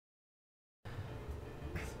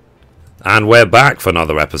And we're back for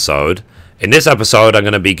another episode. In this episode, I'm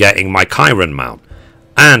going to be getting my Kirin Mount.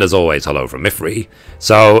 And as always, hello from Mithrie.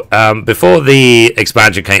 So, before the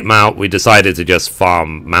expansion came out, we decided to just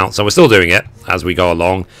farm mounts. And we're still doing it as we go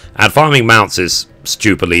along. And farming mounts is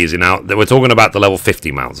stupidly easy now. We're talking about the level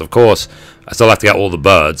 50 mounts. Of course, I still have to get all the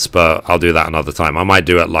birds, but I'll do that another time. I might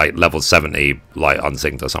do it like level 70, like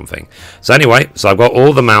unsynced or something. So anyway, so I've got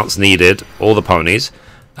all the mounts needed, all the ponies,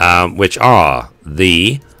 which are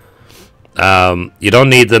the... you don't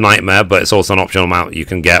need the Nightmare, but it's also an optional mount you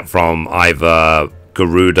can get from either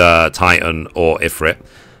Garuda, Titan, or Ifrit.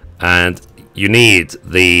 And you need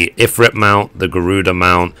the Ifrit mount, the Garuda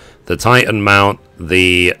mount, the Titan mount,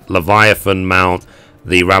 the Leviathan mount,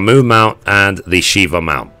 the Ramuh mount, and the Shiva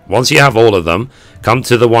mount. Once you have all of them, come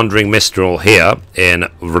to the Wandering Minstrel here in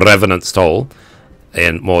Revenant's Toll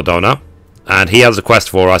in Mor Dhona, and he has a quest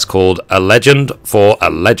for us called A Legend for a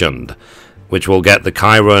Legend, which will get the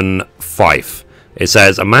Kirin Fife. It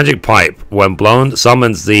says, a magic pipe, when blown,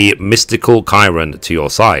 summons the mystical Kirin to your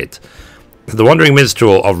side. The Wandering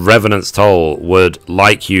Minstrel of Revenant's Toll would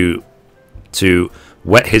like you to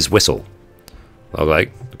wet his whistle.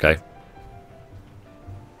 Okay.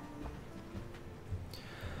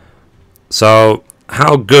 So,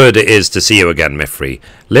 how good it is to see you again, Mithrie.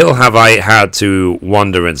 Little have I had to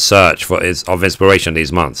wander in search of inspiration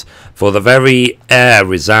these months, for the very air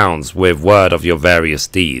resounds with word of your various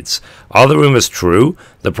deeds. Are the rumours true?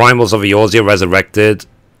 The primals of Eorzea resurrected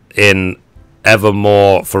in ever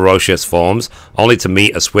more ferocious forms, only to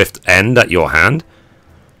meet a swift end at your hand?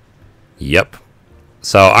 Yep.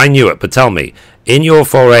 So, I knew it, but tell me, in your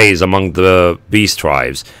forays among the beast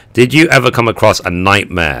tribes, did you ever come across a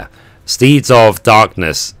nightmare? Steeds of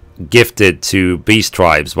darkness gifted to beast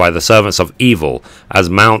tribes by the servants of evil as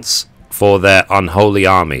mounts for their unholy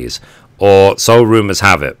armies, or so rumors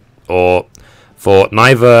have it, or for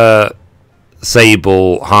neither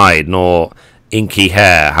sable hide nor inky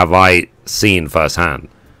hair have I seen firsthand.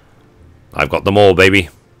 I've got them all, baby.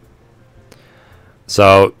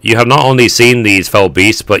 So you have not only seen these fell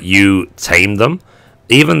beasts, but you tamed them.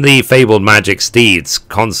 Even the fabled magic steeds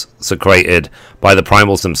consecrated by the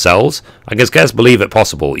primals themselves. I can scarce believe it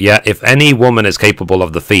possible, yet if any woman is capable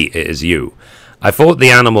of the feat, it is you. I thought the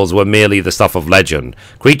animals were merely the stuff of legend,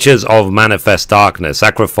 creatures of manifest darkness,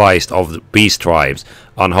 sacrificed of the beast tribes,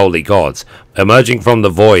 unholy gods, emerging from the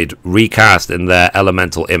void, recast in their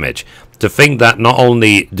elemental image. To think that not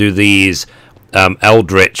only do these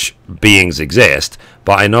eldritch beings exist,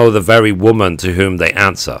 but I know the very woman to whom they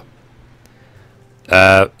answer.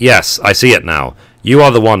 Yes, I see it now. You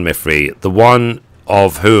are the one, Mithrie, the one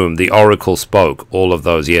of whom the oracle spoke all of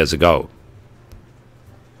those years ago.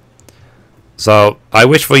 So, I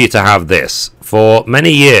wish for you to have this. For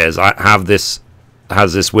many years,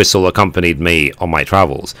 has this whistle accompanied me on my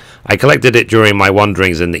travels. I collected it during my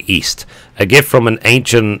wanderings in the East, a gift from an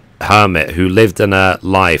ancient hermit who lived in a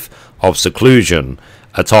life of seclusion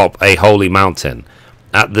atop a holy mountain.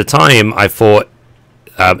 At the time, I thought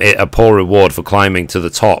it a poor reward for climbing to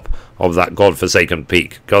the top of that godforsaken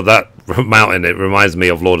peak. God, that mountain, it reminds me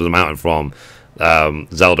of Lord of the Mountain from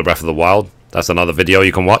Zelda Breath of the Wild. That's another video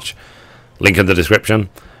you can watch. Link in the description.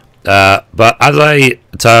 But as I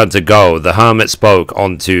turned to go, the hermit spoke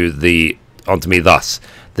onto me thus.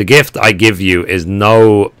 The gift I give you is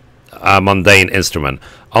no mundane instrument.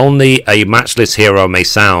 Only a matchless hero may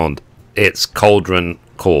sound its cauldron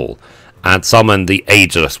call and summon the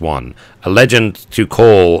ageless one, a legend to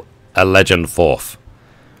call a legend forth.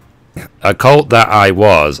 A colt that I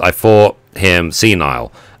was, I thought him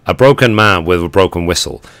senile, a broken man with a broken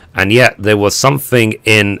whistle, and yet there was something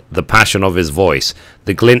in the passion of his voice,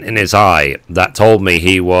 the glint in his eye, that told me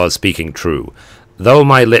he was speaking true. Though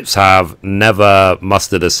my lips have never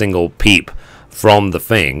mustered a single peep from the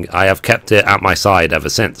thing, I have kept it at my side ever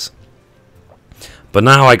since. But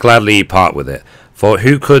now I gladly part with it, for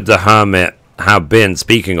who could the hermit have been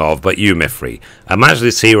speaking of but you, Mithrie, a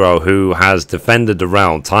matchless hero who has defended the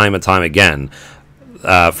realm time and time again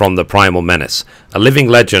from the primal menace, a living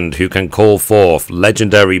legend who can call forth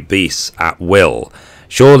legendary beasts at will.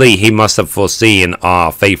 Surely he must have foreseen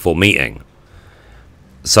our fateful meeting.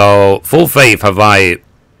 So full faith have I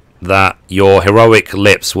that your heroic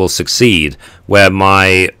lips will succeed where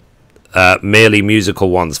my merely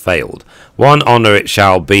musical ones failed. One honor it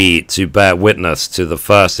shall be to bear witness to the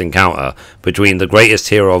first encounter between the greatest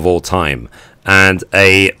hero of all time and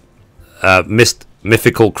a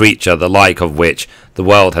mythical creature the like of which the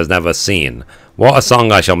world has never seen. What a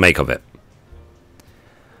song I shall make of it.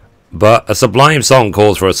 But a sublime song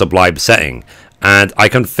calls for a sublime setting, and I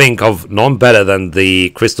can think of none better than the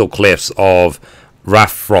crystal cliffs of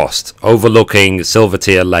Rathfrost overlooking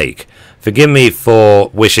Silvertear Lake. Forgive me for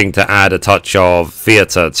wishing to add a touch of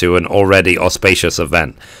theatre to an already auspicious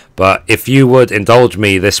event, but if you would indulge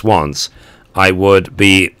me this once, I would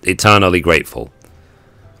be eternally grateful.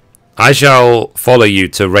 I shall follow you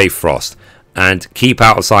to Rayfrost, and keep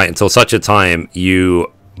out of sight until such a time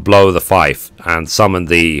you blow the fife and summon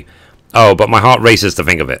the... Oh, but my heart races to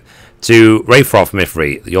think of it. To Rayfrost,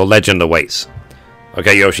 Mithrie, your legend awaits.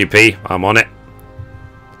 Okay, Yoshi P, I'm on it.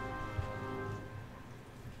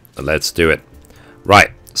 Let's do it.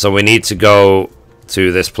 Right, so we need to go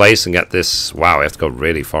to this place and get this... Wow, we have to go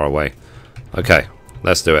really far away. Okay,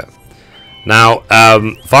 let's do it. Now,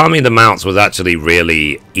 farming the mounts was actually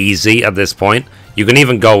really easy at this point. You can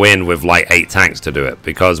even go in with like 8 tanks to do it,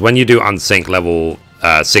 because when you do unsync level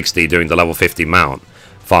 60 doing the level 50 mount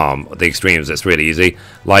farm, the extremes, it's really easy.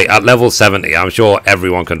 Like at level 70, I'm sure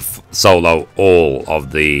everyone can solo all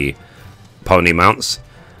of the pony mounts.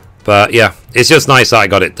 But yeah, it's just nice that I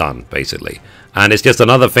got it done, basically. And it's just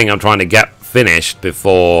another thing I'm trying to get finished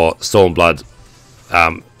before Stormblood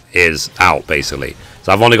is out, basically.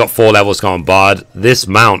 So I've only got 4 levels going Bard. This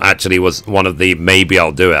mount actually was one of the maybe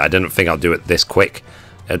I'll do it. I didn't think I'll do it this quick.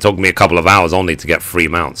 It took me a couple of hours only to get 3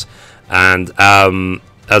 mounts. And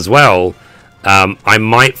as well, I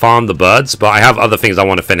might farm the birds, but I have other things I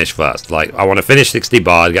want to finish first. Like, I want to finish 60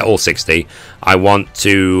 Bard, get all 60. I want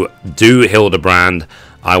to do Hildebrand.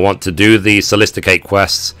 I want to do the Solisticate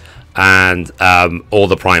quests and all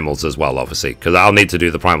the primals as well, obviously, because I'll need to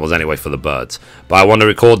do the primals anyway for the birds. But I want to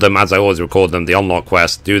record them as I always record them, the unlock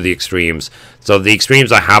quests, do the extremes. So the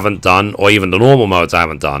extremes I haven't done, or even the normal modes I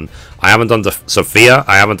haven't done. I haven't done Sophia,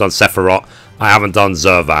 I haven't done Sephiroth, I haven't done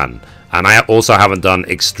Zurvan, and I also haven't done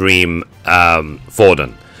Extreme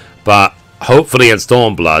Forden. But hopefully in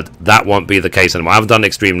Stormblood, that won't be the case anymore. I haven't done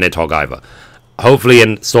Extreme Nidhogg either. Hopefully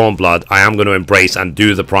in Stormblood, I am going to embrace and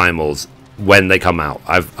do the primals when they come out.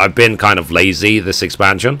 I've been kind of lazy this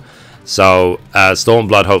expansion, so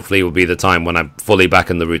Stormblood hopefully will be the time when I'm fully back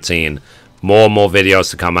in the routine. More and more videos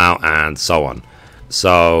to come out and so on.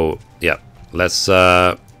 So yeah, let's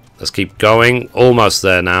keep going. Almost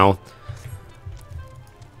there now.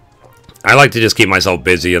 I like to just keep myself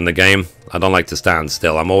busy in the game. I don't like to stand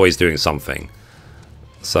still. I'm always doing something.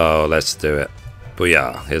 So let's do it. But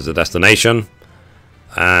yeah, here's the destination.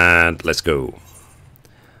 And let's go.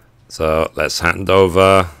 So let's hand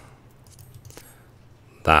over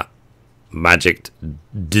that magic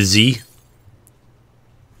dizzy.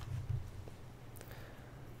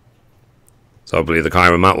 So hopefully the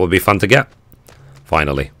Kirin Mount will be fun to get.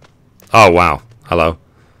 Finally. Oh wow. Hello.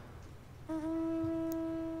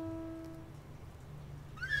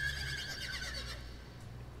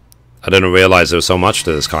 I didn't realize there was so much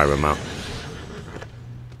to this Kirin Mount.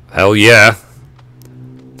 Hell yeah.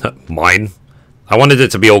 Mine. I wanted it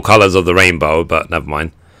to be all colors of the rainbow, but never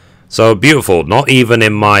mind. So beautiful. Not even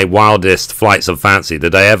in my wildest flights of fancy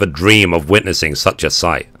did I ever dream of witnessing such a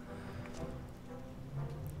sight.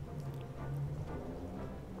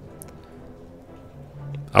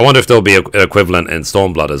 I wonder if there'll be an equivalent in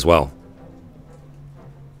Stormblood as well.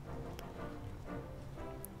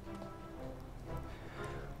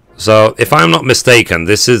 So, if I'm not mistaken,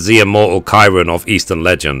 this is the immortal Kirin of Eastern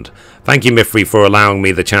legend. Thank you, Mithrie, for allowing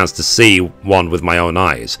me the chance to see one with my own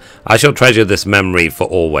eyes. I shall treasure this memory for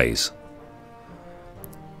always.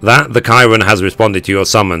 That the Kirin has responded to your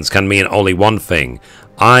summons can mean only one thing.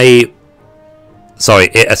 It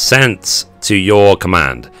assents to your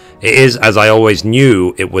command. It is as I always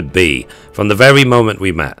knew it would be, from the very moment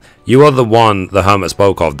we met. You are the one the hermit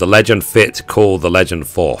spoke of, the legend fit to call the legend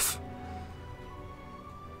forth.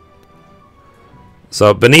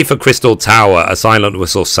 So, beneath a crystal tower, a silent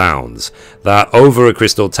whistle sounds, that over a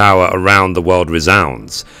crystal tower around the world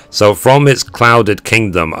resounds. So, from its clouded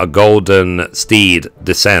kingdom, a golden steed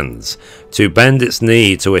descends, to bend its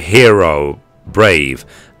knee to a hero brave,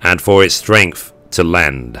 and for its strength to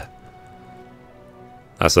lend.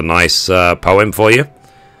 That's a nice poem for you.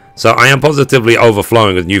 So, I am positively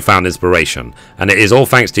overflowing with newfound inspiration, and it is all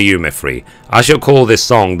thanks to you, Mithrie. I shall call this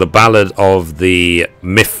song the Ballad of the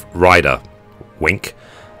Myth Rider. Wink.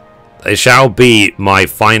 It shall be my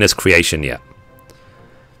finest creation yet.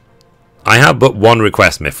 I have but one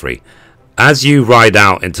request, Mithrie. As you ride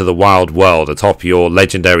out into the wild world atop your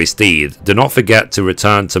legendary steed, do not forget to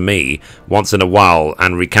return to me once in a while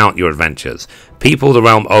and recount your adventures. People the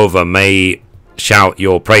realm over may shout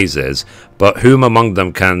your praises, but whom among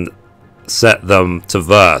them can set them to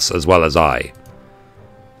verse as well as I?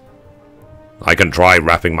 I can try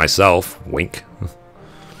rapping myself. Wink.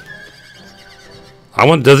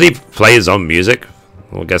 Does he play his own music?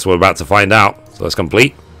 Well, I guess we're about to find out. So let's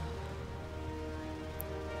complete.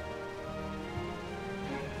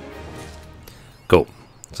 Cool.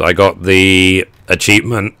 So I got the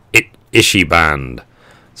achievement Ishi Band.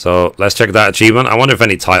 So let's check that achievement. I wonder if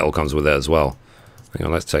any title comes with it as well. Hang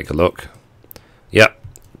on, let's take a look. Yep.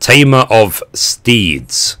 Tamer of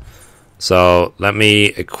Steeds. So let me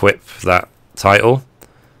equip that title.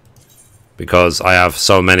 Because I have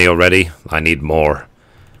so many already. I need more.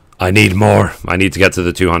 I need more. I need to get to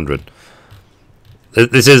the 200.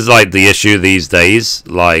 This is like the issue these days.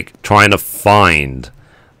 Like trying to find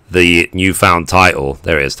the newfound title.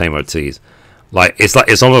 There it is, Tamer of Steeds. Like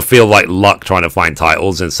it's almost feel like luck trying to find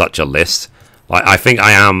titles in such a list. Like I think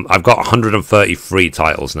I've got 133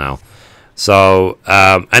 titles now. So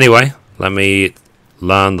anyway, let me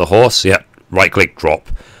learn the horse. Yep, right click drop.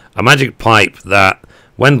 A magic pipe that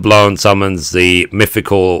when blown summons the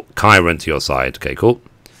mythical Kirin to your side. Okay, cool.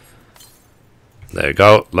 There you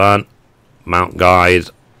go. Learn. Mount guide.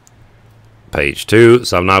 Page 2.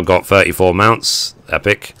 So I've now got 34 mounts.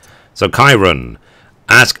 Epic. So Kirin.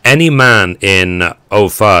 Ask any man in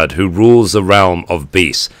Opherd who rules the realm of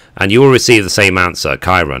beasts, and you will receive the same answer,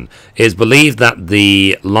 Kirin. It is believed that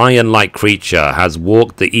the lion-like creature has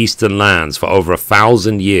walked the eastern lands for over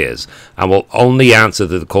 1,000 years, and will only answer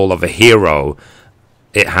to the call of a hero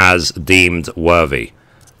it has deemed worthy.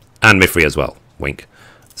 And Mithrie as well. Wink.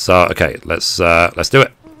 So, okay, let's do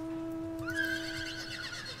it.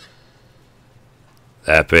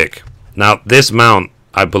 Epic. Now, this mount,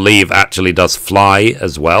 I believe, actually does fly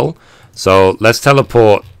as well. So let's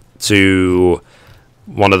teleport to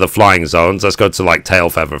one of the flying zones. Let's go to like Tail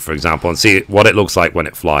Feather, for example, and see what it looks like when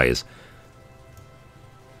it flies.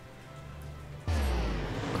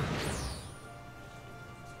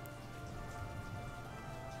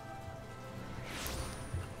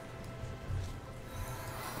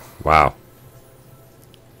 Wow.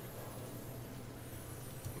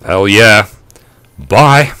 Hell yeah.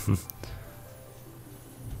 Bye.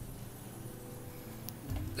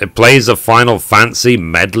 It plays a Final Fantasy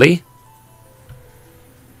medley?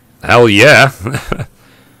 Hell yeah.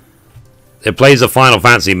 It plays a Final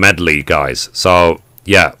Fantasy medley, guys. So,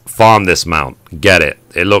 yeah, farm this mount. Get it.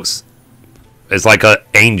 It's like an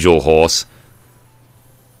angel horse.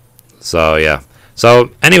 So, yeah. So,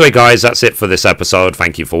 anyway, guys, that's it for this episode.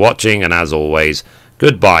 Thank you for watching. And as always,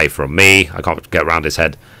 goodbye from me. I can't get around his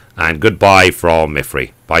head. And goodbye from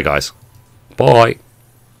Mithrie. Bye, guys. Bye.